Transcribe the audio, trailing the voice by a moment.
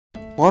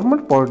Former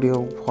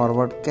Purdue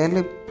forward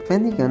Caleb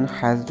Swanigan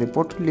has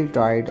reportedly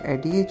died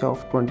at the age of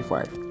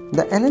 25.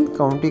 The Allen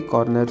County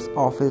Coroner's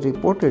Office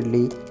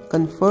reportedly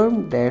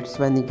confirmed that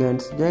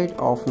Swanigan died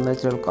of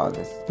natural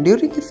causes.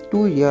 During his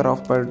 2 years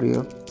of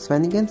Purdue,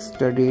 Swanigan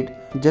studied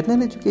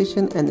general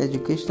education and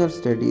educational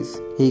studies.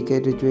 He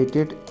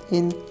graduated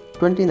in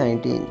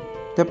 2019.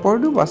 The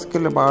Purdue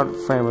basketball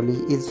family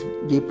is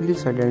deeply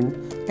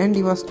saddened and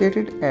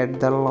devastated at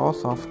the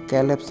loss of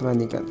Caleb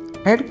Swanigan.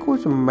 Head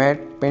coach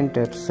Matt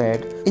Painter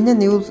said in a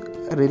news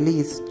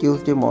release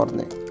Tuesday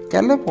morning,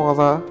 "Caleb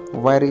was a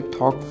very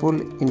thoughtful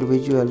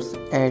individual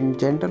and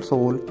gentle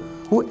soul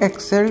who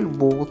excelled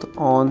both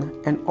on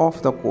and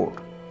off the court.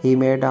 He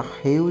made a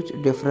huge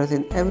difference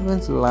in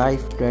everyone's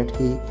life that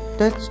he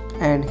touched,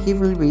 and he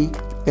will be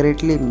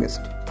greatly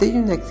missed." See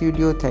you next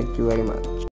video. Thank you very much.